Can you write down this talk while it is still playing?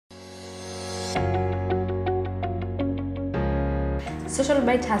Social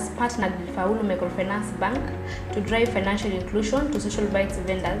Byte has partnered with Faulu Microfinance Bank to drive financial inclusion to Social Byte's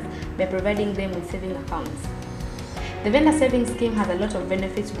vendors by providing them with saving accounts. The vendor savings scheme has a lot of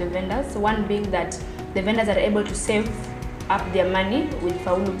benefits to the vendors, one being that the vendors are able to save up their money with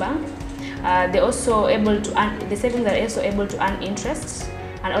Faulu Bank. The savings are also able to earn interest,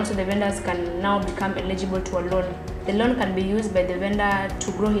 and also the vendors can now become eligible to a loan. The loan can be used by the vendor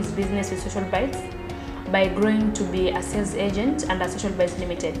to grow his business with Social Bytes by growing to be a sales agent under Social Bytes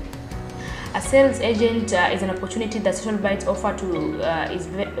Limited. A sales agent is an opportunity that Social Bytes offer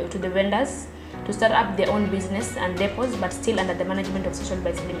to the vendors to start up their own business and depots, but still under the management of Social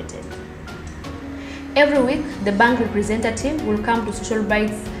Bytes Limited. Every week, the bank representative will come to Social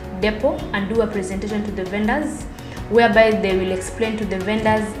Bytes depot and do a presentation to the vendors, whereby they will explain to the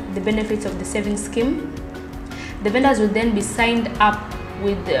vendors the benefits of the savings scheme. The vendors will then be signed up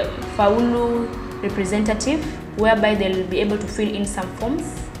with the Faulu representative, whereby they will be able to fill in some forms.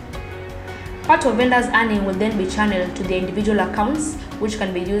 Part of vendors' earning will then be channeled to their individual accounts, which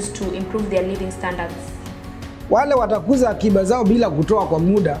can be used to improve their living standards. Wale watakuza akiba zao bila kutoa kwa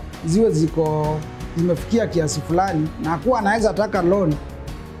muda, ziwe zimefikia kiasi fulani, na kuwa anaweza taka loan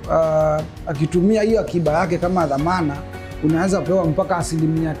akitumia hiyo akiba yake kama dhamana, unaweza pewa mpaka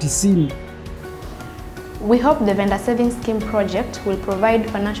 90%. We hope the Vendor Savings Scheme project will provide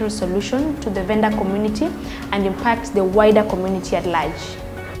financial solution to the vendor community and impact the wider community at large.